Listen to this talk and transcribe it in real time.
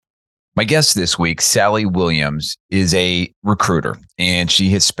My guest this week, Sally Williams, is a recruiter, and she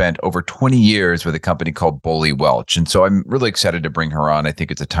has spent over 20 years with a company called Boley Welch. And so I'm really excited to bring her on. I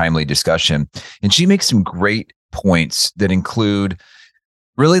think it's a timely discussion. And she makes some great points that include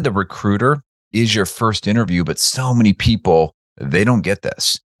really the recruiter is your first interview, but so many people, they don't get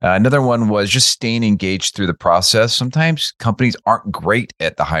this. Another one was just staying engaged through the process. Sometimes companies aren't great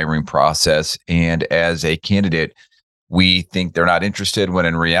at the hiring process. And as a candidate, we think they're not interested when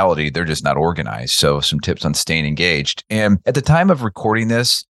in reality, they're just not organized. So some tips on staying engaged. And at the time of recording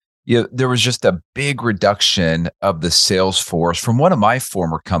this, there was just a big reduction of the sales force from one of my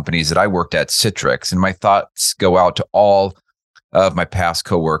former companies that I worked at, Citrix. And my thoughts go out to all of my past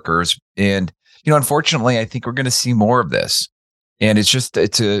coworkers. And, unfortunately, I think we're going to see more of this. And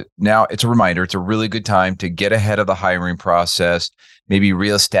it's a reminder. It's a really good time to get ahead of the hiring process, maybe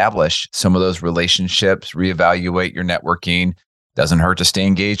reestablish some of those relationships, reevaluate your networking. Doesn't hurt to stay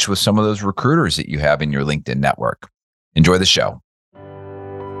engaged with some of those recruiters that you have in your LinkedIn network. Enjoy the show.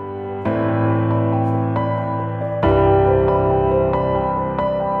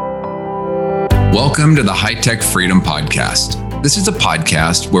 Welcome to the High Tech Freedom Podcast. This is a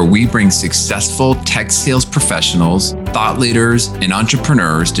podcast where we bring successful tech sales professionals, thought leaders, and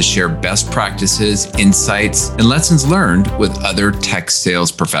entrepreneurs to share best practices, insights, and lessons learned with other tech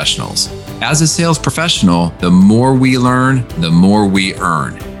sales professionals. As a sales professional, the more we learn, the more we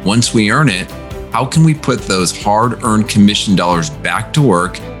earn. Once we earn it, how can we put those hard-earned commission dollars back to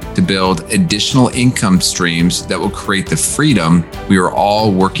work to build additional income streams that will create the freedom we are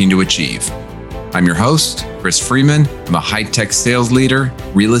all working to achieve? I'm your host, Chris Freeman. I'm a high-tech sales leader,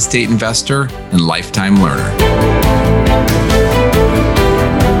 real estate investor, and lifetime learner.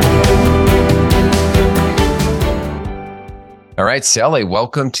 All right, Sally,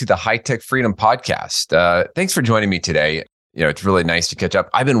 welcome to the High Tech Freedom Podcast. Thanks for joining me today. It's really nice to catch up.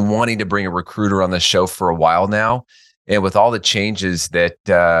 I've been wanting to bring a recruiter on the show for a while now. And with all the changes that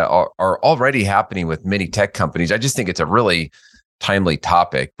are already happening with many tech companies, I just think it's a really timely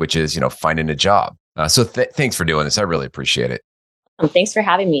topic, which is, finding a job. So thanks for doing this. I really appreciate it. Thanks for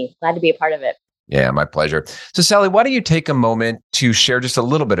having me. Glad to be a part of it. Yeah, my pleasure. So Sally, why don't you take a moment to share just a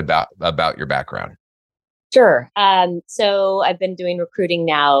little bit about your background? Sure. So I've been doing recruiting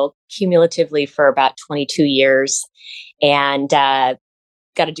now cumulatively for about 22 years and got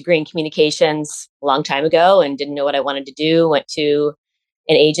a degree in communications a long time ago and didn't know what I wanted to do. Went to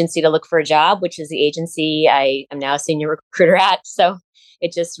an agency to look for a job, which is the agency I am now a senior recruiter at. So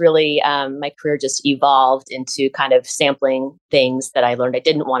it just really, my career just evolved into kind of sampling things that I learned I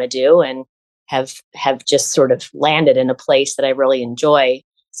didn't want to do and have just sort of landed in a place that I really enjoy.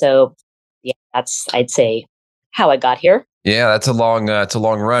 So yeah, that's, I'd say, how I got here. Yeah, it's a long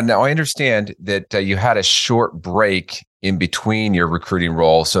run. Now I understand that you had a short break in between your recruiting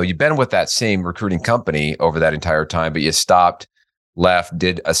role. So you've been with that same recruiting company over that entire time, but you stopped, left,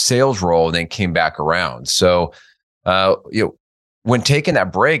 did a sales role, and then came back around. So, when taking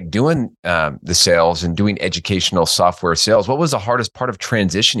that break, doing the sales and doing educational software sales, what was the hardest part of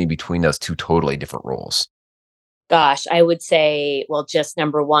transitioning between those two totally different roles? Gosh, I would say, well, just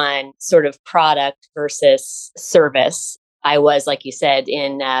number one, sort of product versus service. I was, like you said,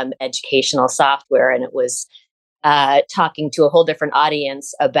 in educational software, and it was talking to a whole different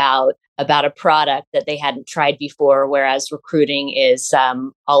audience about a product that they hadn't tried before, whereas recruiting is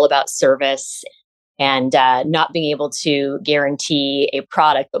all about service and not being able to guarantee a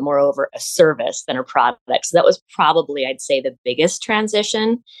product, but moreover a service than a product. So that was probably, I'd say, the biggest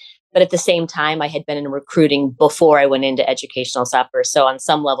transition. But at the same time, I had been in recruiting before I went into educational software. So on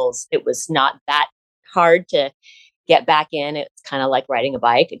some levels, it was not that hard to get back in. It's kind of like riding a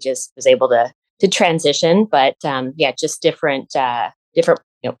bike. It just was able to transition. But just different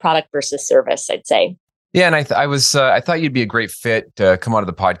product versus service, I'd say. Yeah, and I thought you'd be a great fit to come onto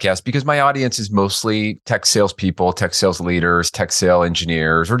the podcast because my audience is mostly tech salespeople, tech sales leaders, tech sale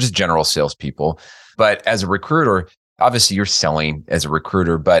engineers, or just general salespeople. But as a recruiter, obviously you're selling as a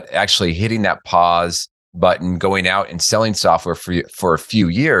recruiter, but actually hitting that pause button, going out and selling software for a few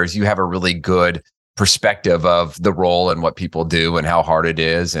years, you have a really good perspective of the role and what people do and how hard it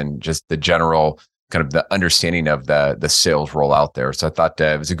is, and just the general kind of the understanding of the sales role out there. So I thought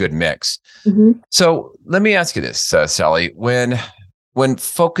it was a good mix. Mm-hmm. So let me ask you this, Sally, let's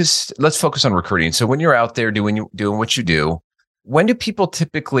focus on recruiting. So when you're out there doing what you do, when do people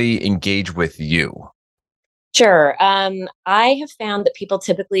typically engage with you? Sure. I have found that people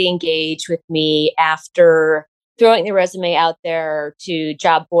typically engage with me after throwing their resume out there to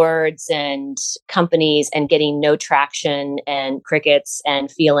job boards and companies and getting no traction and crickets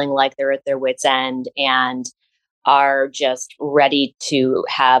and feeling like they're at their wits' end and are just ready to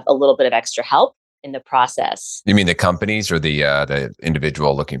have a little bit of extra help in the process. You mean the companies or the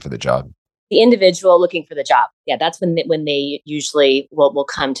individual looking for the job? The individual looking for the job. Yeah, that's when they usually will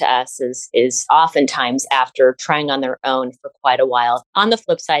come to us is oftentimes after trying on their own for quite a while. On the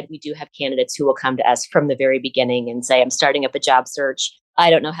flip side, we do have candidates who will come to us from the very beginning and say, I'm starting up a job search. I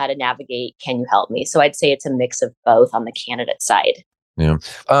don't know how to navigate. Can you help me? So I'd say it's a mix of both on the candidate side. Yeah.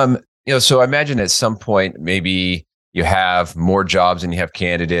 So I imagine at some point, maybe you have more jobs than you have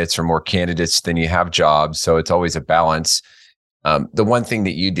candidates or more candidates than you have jobs. So it's always a balance. The one thing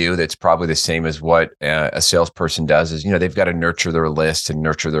that you do that's probably the same as what a salesperson does is, they've got to nurture their list and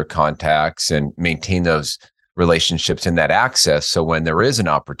nurture their contacts and maintain those relationships and that access. So when there is an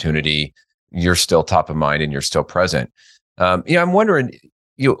opportunity, you're still top of mind and you're still present. I'm wondering,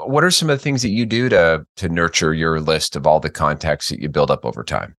 what are some of the things that you do to nurture your list of all the contacts that you build up over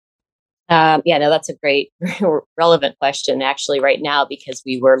time? Yeah, no, that's a great, relevant question actually right now because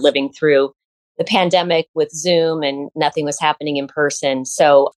we were living through the pandemic with Zoom and nothing was happening in person.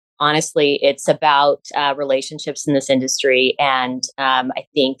 So honestly, it's about relationships in this industry and I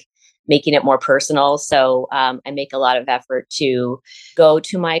think making it more personal. So I make a lot of effort to go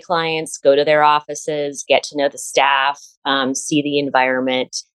to my clients, go to their offices, get to know the staff, see the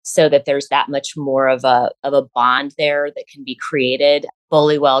environment so that there's that much more of a bond there that can be created.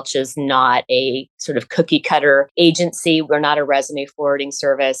 Boley Welch is not a sort of cookie cutter agency. We're not a resume forwarding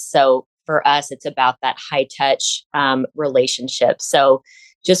service. So for us, it's about that high touch relationship. So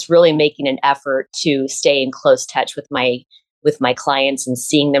just really making an effort to stay in close touch with my clients and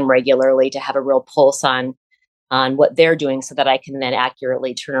seeing them regularly to have a real pulse on what they're doing so that I can then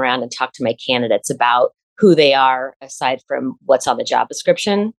accurately turn around and talk to my candidates about who they are aside from what's on the job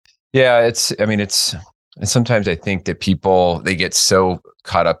description. Yeah, it's sometimes I think that people, they get so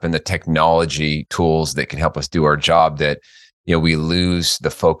caught up in the technology tools that can help us do our job that, we lose the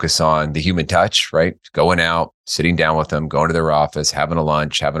focus on the human touch, right? Going out, sitting down with them, going to their office, having a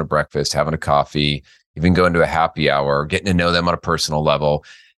lunch, having a breakfast, having a coffee, even going to a happy hour, getting to know them on a personal level.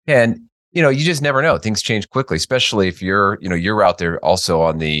 And, you just never know. Things change quickly, especially if you're out there also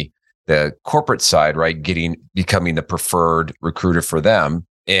on the corporate side, right? Becoming the preferred recruiter for them.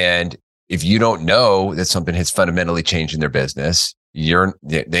 And if you don't know that something has fundamentally changed in their business, you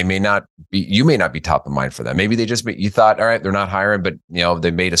may not be top of mind for them. Maybe you thought, all right, they're not hiring, but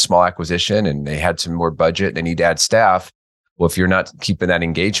they made a small acquisition and they had some more budget. They need to add staff. Well, if you're not keeping that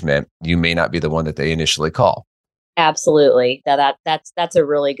engagement, you may not be the one that they initially call. Absolutely. That's a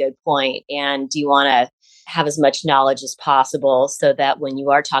really good point. And you want to have as much knowledge as possible so that when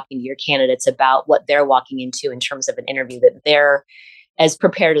you are talking to your candidates about what they're walking into in terms of an interview, that they're as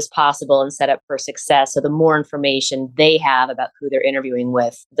prepared as possible and set up for success. So the more information they have about who they're interviewing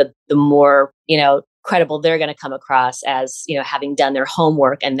with, the more, credible they're going to come across as, having done their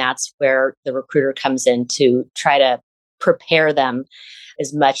homework. And that's where the recruiter comes in to try to prepare them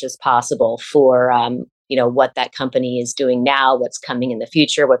as much as possible for, what that company is doing now, what's coming in the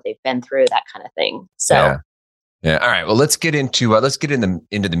future, what they've been through, that kind of thing. So, yeah. All right. Well, let's get into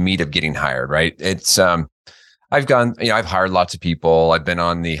the meat of getting hired. Right. It's I've hired lots of people. I've been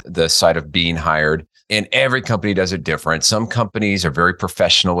on the side of being hired, and every company does it different. Some companies are very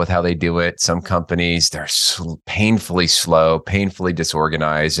professional with how they do it. Some companies, they're painfully slow, painfully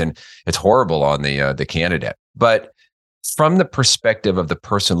disorganized, and it's horrible on the candidate. But from the perspective of the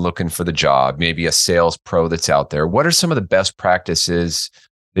person looking for the job, maybe a sales pro that's out there, what are some of the best practices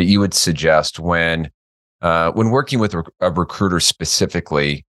that you would suggest when working with a recruiter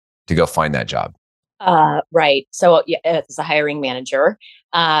specifically to go find that job? Right. So as a hiring manager,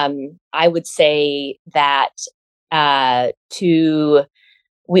 I would say that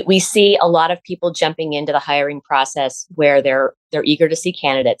we see a lot of people jumping into the hiring process where they're eager to see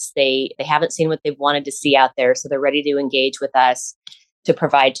candidates. They haven't seen what they've wanted to see out there, so they're ready to engage with us to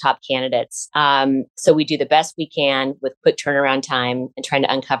provide top candidates. So we do the best we can with quick turnaround time and trying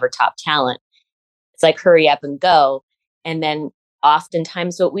to uncover top talent. It's like hurry up and go, and then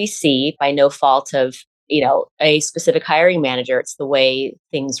oftentimes what we see by no fault of, a specific hiring manager, it's the way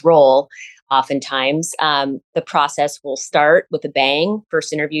things roll. Oftentimes, the process will start with a bang.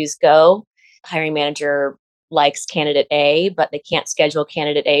 First interviews go. Hiring manager likes candidate A, but they can't schedule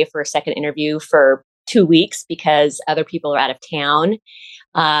candidate A for a second interview for 2 weeks because other people are out of town,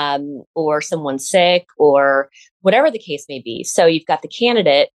 or someone's sick, or whatever the case may be. So you've got the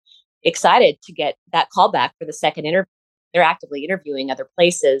candidate excited to get that call back for the second interview. They're actively interviewing other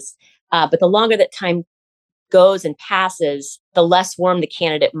places. But the longer that time goes and passes, the less warm the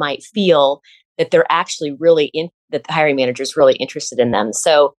candidate might feel that they're actually really that the hiring manager is really interested in them.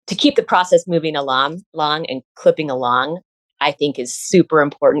 So to keep the process moving along and clipping along, I think is super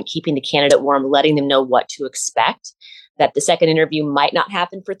important, keeping the candidate warm, letting them know what to expect, that the second interview might not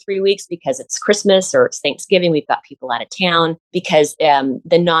happen for 3 weeks because it's Christmas or it's Thanksgiving. We've got people out of town, because the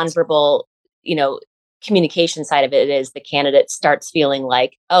nonverbal, communication side of it is the candidate starts feeling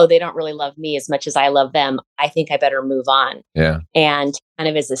like, oh, they don't really love me as much as I love them. I think I better move on. Yeah. And kind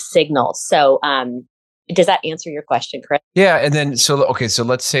of as a signal. So does that answer your question, Chris? Yeah. And then, so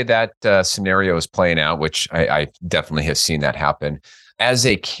let's say that scenario is playing out, which I definitely have seen that happen. As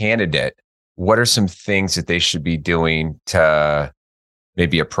a candidate, what are some things that they should be doing to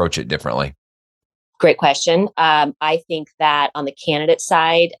maybe approach it differently? Great question. I think that on the candidate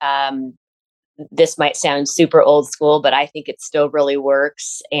side, this might sound super old school, but I think it still really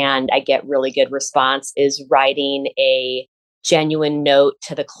works and I get really good response, is writing a genuine note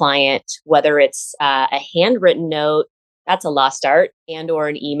to the client, whether it's a handwritten note, that's a lost art, and or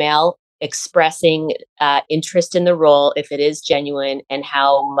an email expressing interest in the role if it is genuine, and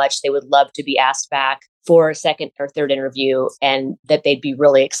how much they would love to be asked back for a second or third interview, and that they'd be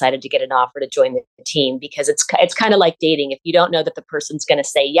really excited to get an offer to join the team, because it's kind of like dating. If you don't know that the person's going to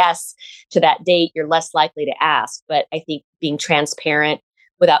say yes to that date, you're less likely to ask. But I think being transparent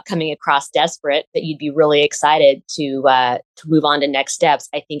without coming across desperate, that you'd be really excited to move on to next steps.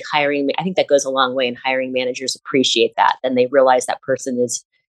 I think that goes a long way, and hiring managers appreciate that. Then they realize that person is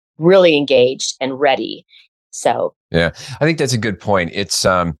really engaged and ready. So yeah, I think that's a good point. It's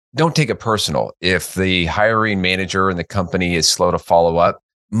don't take it personal. If the hiring manager in the company is slow to follow up,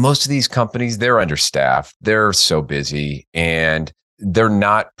 most of these companies, they're understaffed. They're so busy and they're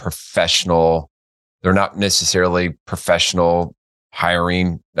not professional. They're not necessarily professional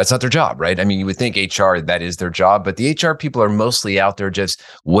hiring. That's not their job, right? I mean, you would think HR, that is their job, but the HR people are mostly out there just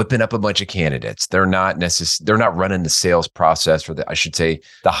whipping up a bunch of candidates. They're not running the sales process, or the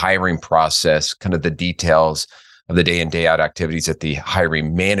hiring process, kind of the details of the day in, day out activities that the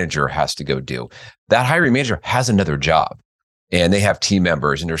hiring manager has to go do. That hiring manager has another job and they have team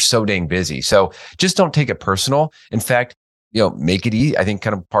members and they're so dang busy. So just don't take it personal. In fact, make it easy. I think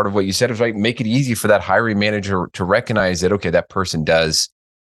kind of part of what you said is right. Make it easy for that hiring manager to recognize that, okay, that person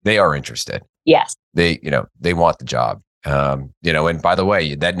they are interested. Yes. They want the job. And by the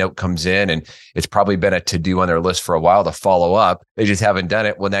way, that note comes in and it's probably been a to-do on their list for a while to follow up. They just haven't done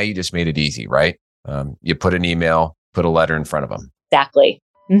it. Well, now you just made it easy, right? You put an email, put a letter in front of them. Exactly.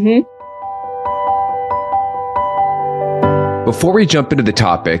 Mm-hmm. Before we jump into the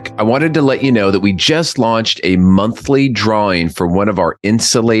topic, I wanted to let you know that we just launched a monthly drawing for one of our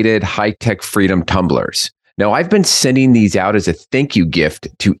insulated high-tech Freedom tumblers. Now, I've been sending these out as a thank you gift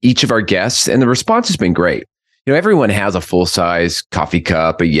to each of our guests, and the response has been great. Everyone has a full-size coffee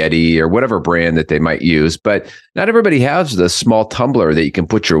cup, a Yeti, or whatever brand that they might use, but not everybody has the small tumbler that you can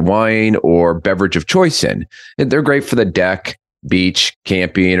put your wine or beverage of choice in. And they're great for the deck, beach,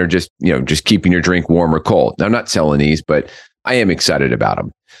 camping, or just keeping your drink warm or cold. Now, I'm not selling these, but I am excited about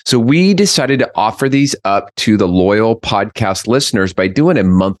them. So we decided to offer these up to the loyal podcast listeners by doing a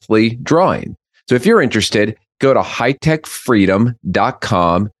monthly drawing. So if you're interested, go to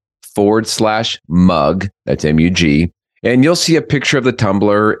hightechfreedom.com/mug, that's MUG, and you'll see a picture of the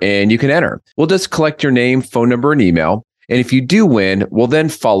tumbler and you can enter. We'll just collect your name, phone number, and email. And if you do win, we'll then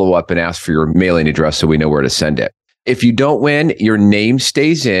follow up and ask for your mailing address so we know where to send it. If you don't win, your name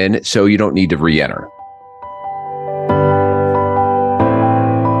stays in, so you don't need to re-enter.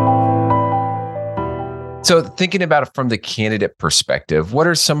 So thinking about it from the candidate perspective, what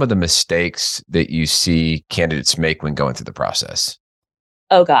are some of the mistakes that you see candidates make when going through the process?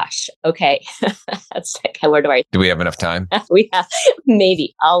 Oh gosh. Okay. That's like, where do we have enough time? We have,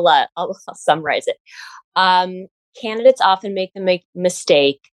 maybe. I'll summarize it. Candidates often make the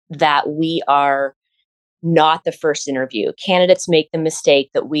mistake that we are not the first interview. Candidates make the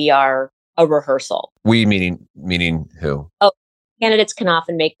mistake that we are a rehearsal. We meaning who? Oh, candidates can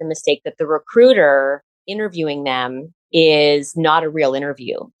often make the mistake that the recruiter interviewing them is not a real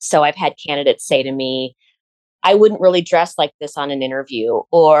interview. So I've had candidates say to me, I wouldn't really dress like this on an interview,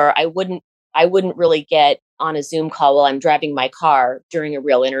 or I wouldn't really get on a Zoom call while I'm driving my car during a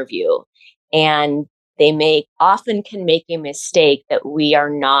real interview. And they often can make a mistake that we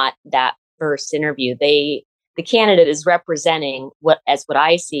are not that first interview. The candidate is representing what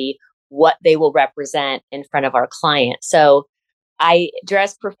I see, what they will represent in front of our client. So I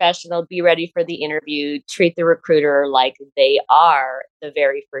dress professional, be ready for the interview, treat the recruiter like they are the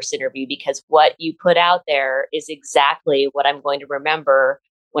very first interview, because what you put out there is exactly what I'm going to remember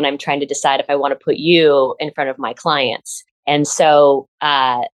when I'm trying to decide if I want to put you in front of my clients. And so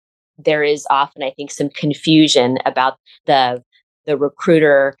there is often, I think, some confusion about the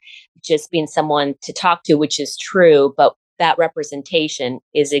recruiter just being someone to talk to, which is true, but that representation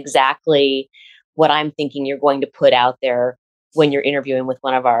is exactly what I'm thinking you're going to put out there when you're interviewing with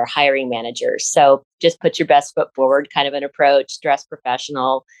one of our hiring managers. So just put your best foot forward, kind of an approach, dress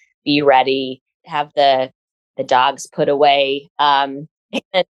professional, be ready, have the dogs put away, and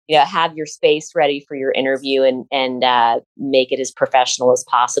have your space ready for your interview, and make it as professional as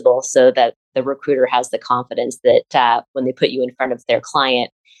possible, so that the recruiter has the confidence that when they put you in front of their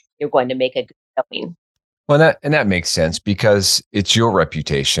client, you're going to make a good showing. Well, that makes sense because it's your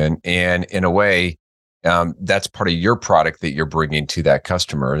reputation, and in a way, that's part of your product that you're bringing to that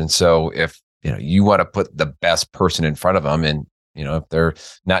customer. And so, if you want to put the best person in front of them, and if they're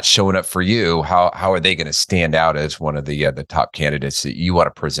not showing up for you, how are they going to stand out as one of the top candidates that you want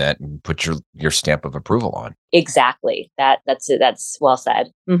to present and put your stamp of approval on? Exactly. That's it. That's well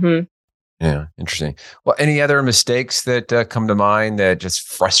said. Mm-hmm. Yeah, interesting. Well, any other mistakes that come to mind that just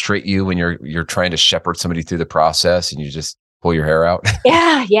frustrate you when you're trying to shepherd somebody through the process and you just pull your hair out?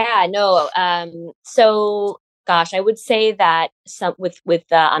 Yeah, no. So, gosh, I would say that some with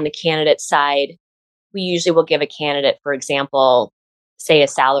on the candidate side, we usually will give a candidate, for example, say a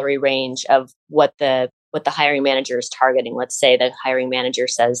salary range of what the hiring manager is targeting. Let's say the hiring manager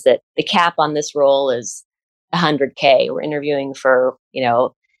says that the cap on this role is 100K. We're interviewing for,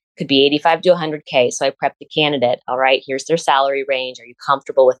 could be 85 to 100K. So I prep the candidate. All right, here's their salary range. Are you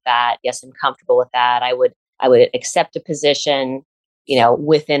comfortable with that? Yes, I'm comfortable with that. I would accept a position,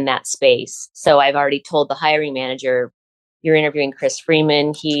 within that space. So I've already told the hiring manager, you're interviewing Chris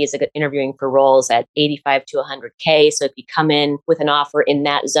Freeman. He is interviewing for roles at 85 to 100K. So if you come in with an offer in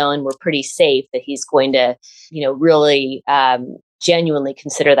that zone, we're pretty safe that he's going to, really genuinely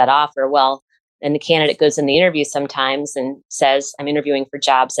consider that offer. Well, then the candidate goes in the interview sometimes and says, I'm interviewing for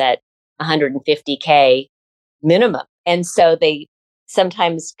jobs at 150K minimum. And so they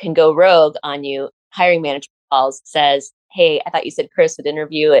sometimes can go rogue on you. Hiring manager calls, says, hey, I thought you said Chris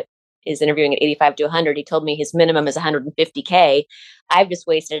is interviewing at 85 to 100. He told me his minimum is 150K. I've just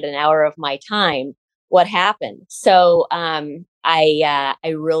wasted an hour of my time. What happened? So I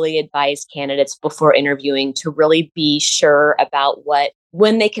really advise candidates before interviewing to really be sure about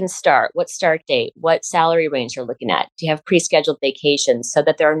when they can start, what start date, what salary range you're looking at. Do you have pre-scheduled vacations, so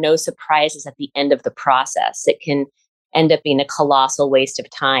that there are no surprises at the end of the process? It can end up being a colossal waste of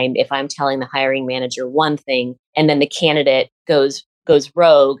time if I'm telling the hiring manager one thing and then the candidate goes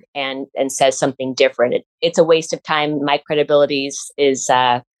rogue and says something different. It's a waste of time. My credibility is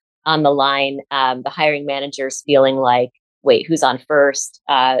on the line. The hiring manager's feeling like, wait, who's on first?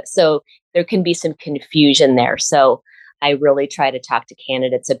 So there can be some confusion there. So I really try to talk to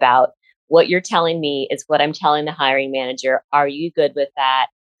candidates about what you're telling me is what I'm telling the hiring manager. Are you good with that?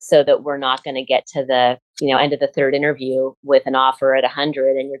 So that we're not going to get to the end of the third interview with an offer at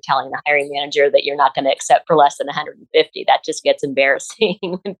 100, and you're telling the hiring manager that you're not going to accept for less than 150. That just gets embarrassing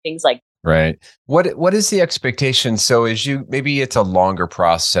when things like. Right. What is the expectation? So maybe it's a longer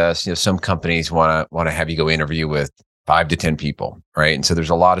process. Some companies want to have you go interview with 5 to 10 people, right? And so there's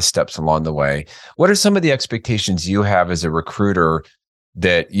a lot of steps along the way. What are some of the expectations you have as a recruiter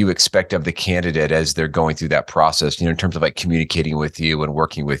that you expect of the candidate as they're going through that process, in terms of like communicating with you and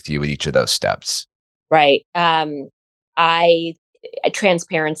working with you with each of those steps? Right.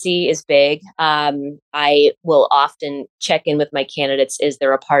 Transparency is big. I will often check in with my candidates. Is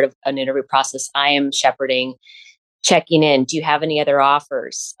there a part of an interview process I am shepherding? Checking in. Do you have any other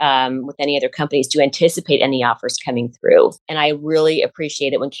offers with any other companies? Do you anticipate any offers coming through? And I really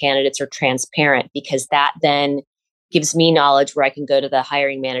appreciate it when candidates are transparent, because that then gives me knowledge where I can go to the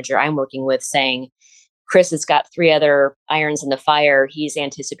hiring manager I'm working with saying, Chris has got 3 other irons in the fire. He's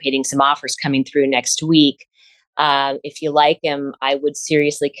anticipating some offers coming through next week. If you like him, I would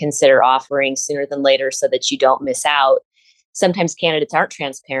seriously consider offering sooner than later so that you don't miss out. Sometimes candidates aren't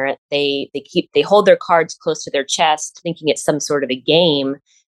transparent. They hold their cards close to their chest, thinking it's some sort of a game,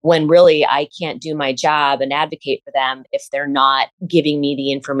 when really I can't do my job and advocate for them if they're not giving me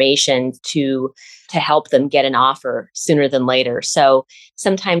the information to help them get an offer sooner than later. So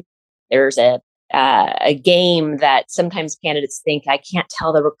sometimes there's a game that sometimes candidates think, I can't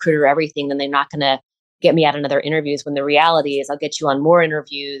tell the recruiter everything, then they're not going to get me out on other interviews. When the reality is, I'll get you on more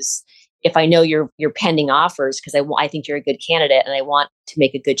interviews if I know you're pending offers, because I think you're a good candidate and I want to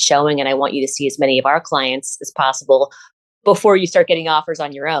make a good showing, and I want you to see as many of our clients as possible before you start getting offers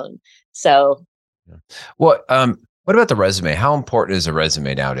on your own. So, what about the resume? How important is a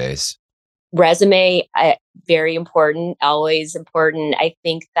resume nowadays? Resume, very important, always important. I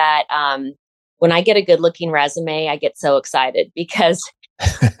think that when I get a good looking resume, I get so excited because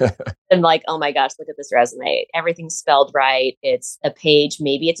I'm like, oh my gosh, look at this resume. Everything's spelled right. It's a page,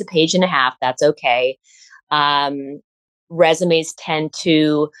 maybe it's a page and a half. That's okay. Um, Resumes tend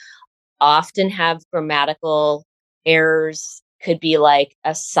to often have grammatical errors, could be like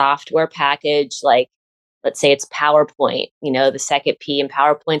a software package, like let's say it's PowerPoint, the second P in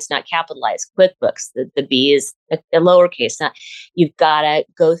PowerPoint's not capitalized. QuickBooks, the B is a lowercase. Not, you've got to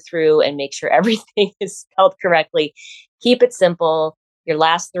go through and make sure everything is spelled correctly. Keep it simple. Your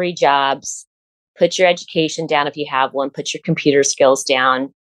last three jobs, put your education down if you have one, put your computer skills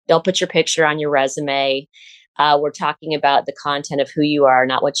down. Don't put your picture on your resume. We're talking about the content of who you are,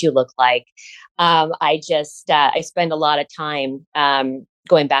 not what you look like. I spend a lot of time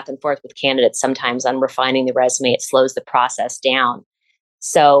going back and forth with candidates sometimes on refining the resume. It slows the process down.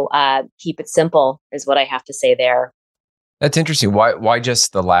 So keep it simple is what I have to say there. That's interesting. Why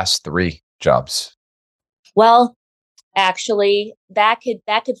just the last three jobs? Well, actually, that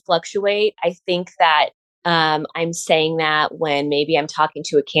could fluctuate. I think that I'm saying that when maybe I'm talking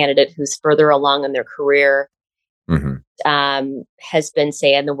to a candidate who's further along in their career, has been,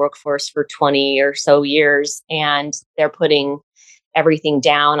 say, in the workforce for 20 or so years, and they're putting everything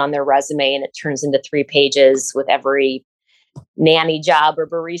down on their resume and it turns into 3 pages with every nanny job or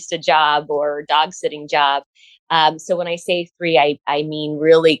barista job or dog sitting job. So when I say 3, I mean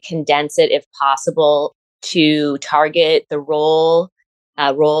really condense it if possible to target the roles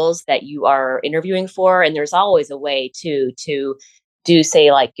that you are interviewing for. And there's always a way to do,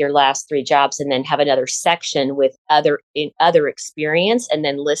 say, like your last 3 jobs and then have another section with other experience and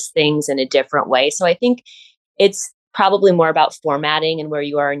then list things in a different way. So I think it's probably more about formatting and where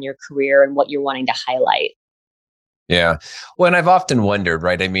you are in your career and what you're wanting to highlight. Yeah. Well, and I've often wondered,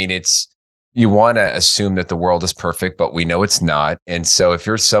 right? I mean, you want to assume that the world is perfect, but we know it's not. And so if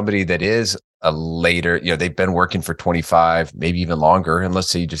you're somebody that is a later, they've been working for 25, maybe even longer, and let's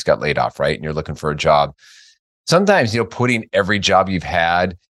say you just got laid off, right? And you're looking for a job. Sometimes, putting every job you've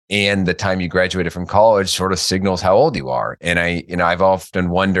had and the time you graduated from college sort of signals how old you are. And I've often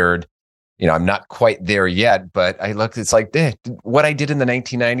wondered, I'm not quite there yet, but it's like, what I did in the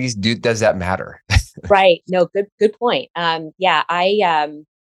 1990s, does that matter? Right. No, good point. Yeah, I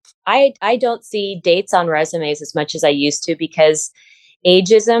don't see dates on resumes as much as I used to because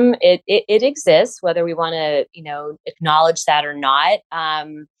ageism, it exists, whether we want to, acknowledge that or not.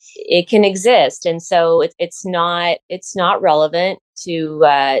 It can exist. And so it's not relevant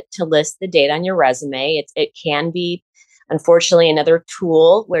to list the date on your resume. It can be, unfortunately, another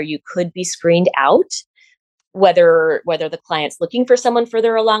tool where you could be screened out, whether the client's looking for someone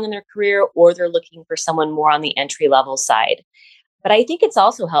further along in their career or they're looking for someone more on the entry level side. But I think it's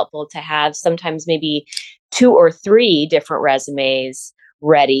also helpful to have sometimes maybe 2 or 3 different resumes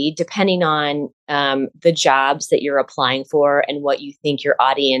ready, depending on the jobs that you're applying for and what you think your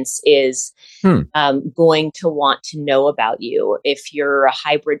audience is going to want to know about you. If you're a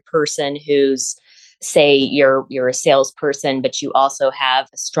hybrid person who's, say, you're a salesperson, but you also have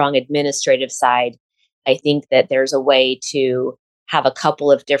a strong administrative side, I think that there's a way to have a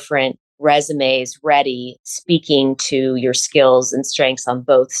couple of different resumes ready, speaking to your skills and strengths on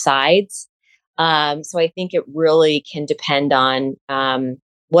both sides. So I think it really can depend on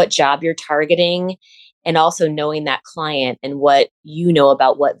what job you're targeting and also knowing that client and what you know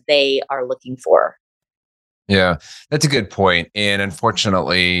about what they are looking for. Yeah, that's a good point. And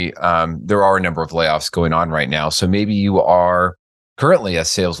unfortunately, there are a number of layoffs going on right now. So maybe you are currently a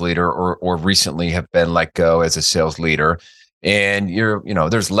sales leader or recently have been let go as a sales leader. And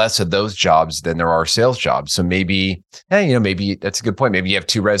there's less of those jobs than there are sales jobs. So maybe that's a good point. Maybe you have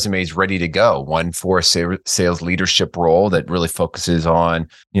 2 resumes ready to go. One for a sales leadership role that really focuses on,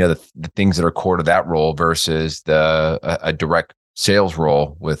 the things that are core to that role versus a direct sales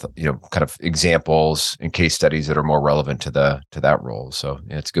role with, kind of examples and case studies that are more relevant to that role. So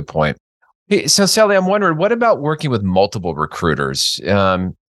yeah, it's a good point. Hey, so Sally, I'm wondering, what about working with multiple recruiters?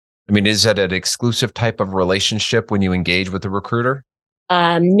 Is that an exclusive type of relationship when you engage with a recruiter?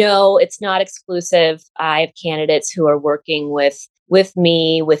 No, it's not exclusive. I have candidates who are working with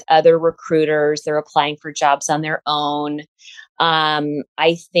me, with other recruiters. They're applying for jobs on their own.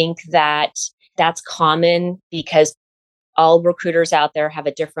 I think that that's common because all recruiters out there have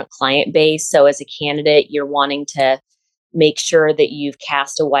a different client base. So as a candidate, you're wanting to make sure that you've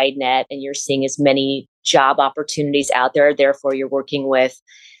cast a wide net and you're seeing as many job opportunities out there. Therefore, you're working with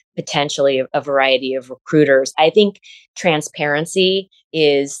potentially a variety of recruiters. I think transparency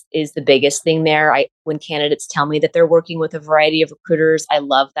is the biggest thing there. When candidates tell me that they're working with a variety of recruiters, I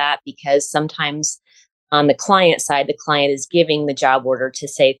love that because sometimes on the client side, the client is giving the job order to,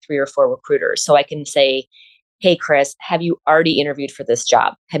 say, 3 or 4 recruiters. So I can say, hey, Chris, have you already interviewed for this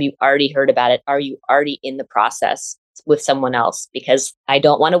job? Have you already heard about it? Are you already in the process with someone else? Because I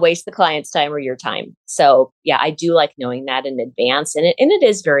don't want to waste the client's time or your time. So yeah, I do like knowing that in advance. And it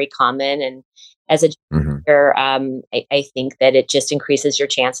is very common. And as a director, I think that it just increases your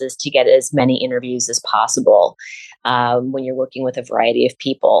chances to get as many interviews as possible when you're working with a variety of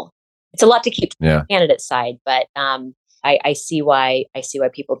people. It's a lot to keep the candidate side, but I see why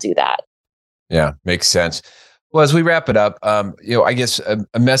people do that. Yeah, makes sense. Well, as we wrap it up, I guess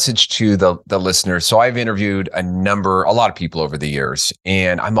a message to the listeners. So I've interviewed a lot of people over the years,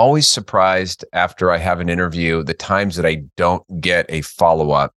 and I'm always surprised after I have an interview, the times that I don't get a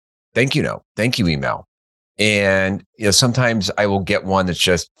follow-up thank you email. And sometimes I will get one that's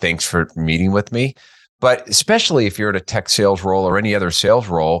just thanks for meeting with me. But especially if you're at a tech sales role or any other sales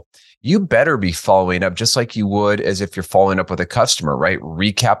role, you better be following up just like you would as if you're following up with a customer, right?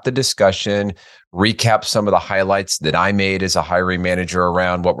 Recap the discussion, recap some of the highlights that I made as a hiring manager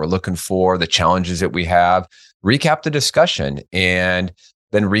around what we're looking for, the challenges that we have, recap the discussion, and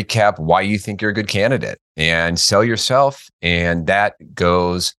then recap why you think you're a good candidate and sell yourself. And that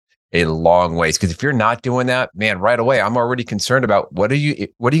goes a long ways. Because if you're not doing that, man, right away, I'm already concerned about what are you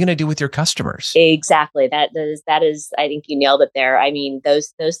going to do with your customers? Exactly. That is, I think you nailed it there. I mean,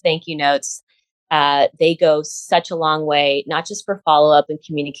 those thank you notes, they go such a long way, not just for follow-up and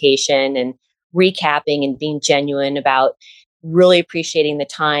communication and recapping and being genuine about really appreciating the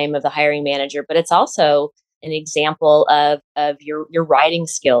time of the hiring manager, but it's also an example of your writing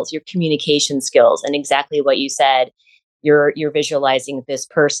skills, your communication skills, and exactly what you said. You're visualizing this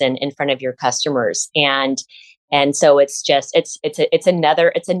person in front of your customers, and so it's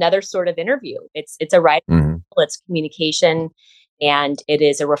another sort of interview. It's a writing, it's communication, and it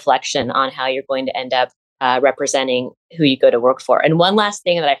is a reflection on how you're going to end up representing who you go to work for. And one last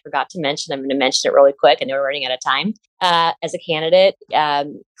thing that I forgot to mention, I'm going to mention it really quick. I know we're running out of time. As a candidate,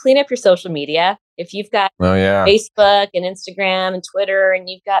 clean up your social media. If you've got Facebook and Instagram and Twitter, and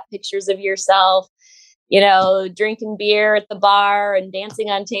you've got pictures of yourself, drinking beer at the bar and dancing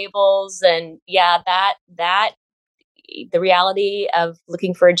on tables. And that the reality of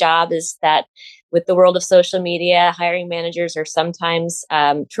looking for a job is that with the world of social media, hiring managers are sometimes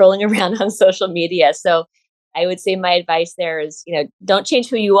trolling around on social media. So I would say my advice there is, don't change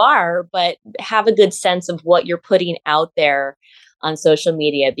who you are, but have a good sense of what you're putting out there on social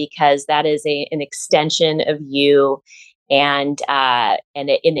media, because that is an extension of you. And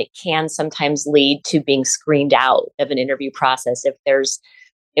it can sometimes lead to being screened out of an interview process if there's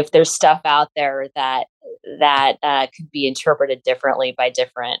stuff out there that could be interpreted differently by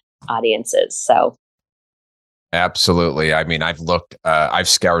different audiences. So, absolutely. I mean, I've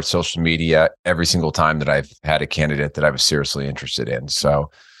scoured social media every single time that I've had a candidate that I was seriously interested in. So,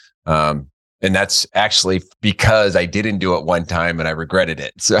 and that's actually because I didn't do it one time and I regretted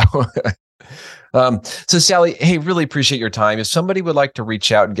it. So. So Sally, hey, really appreciate your time. If somebody would like to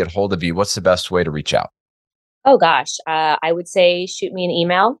reach out and get hold of you, what's the best way to reach out? Oh, gosh. I would say shoot me an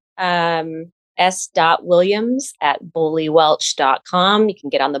email, s.williams@boleywelch.com. You can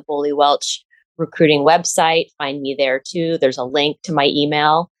get on the Boley Welch recruiting website, find me there too. There's a link to my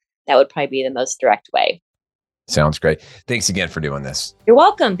email. That would probably be the most direct way. Sounds great. Thanks again for doing this. You're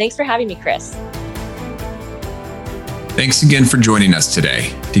welcome. Thanks for having me, Chris. Thanks again for joining us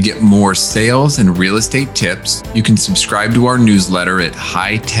today. To get more sales and real estate tips, you can subscribe to our newsletter at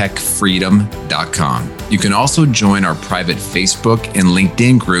hightechfreedom.com. You can also join our private Facebook and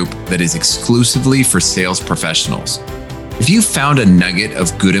LinkedIn group that is exclusively for sales professionals. If you found a nugget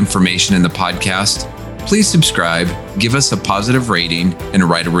of good information in the podcast, please subscribe, give us a positive rating, and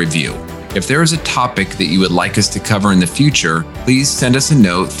write a review. If there is a topic that you would like us to cover in the future, please send us a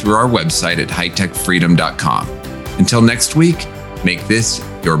note through our website at hightechfreedom.com. Until next week, make this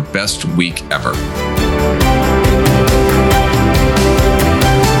your best week ever.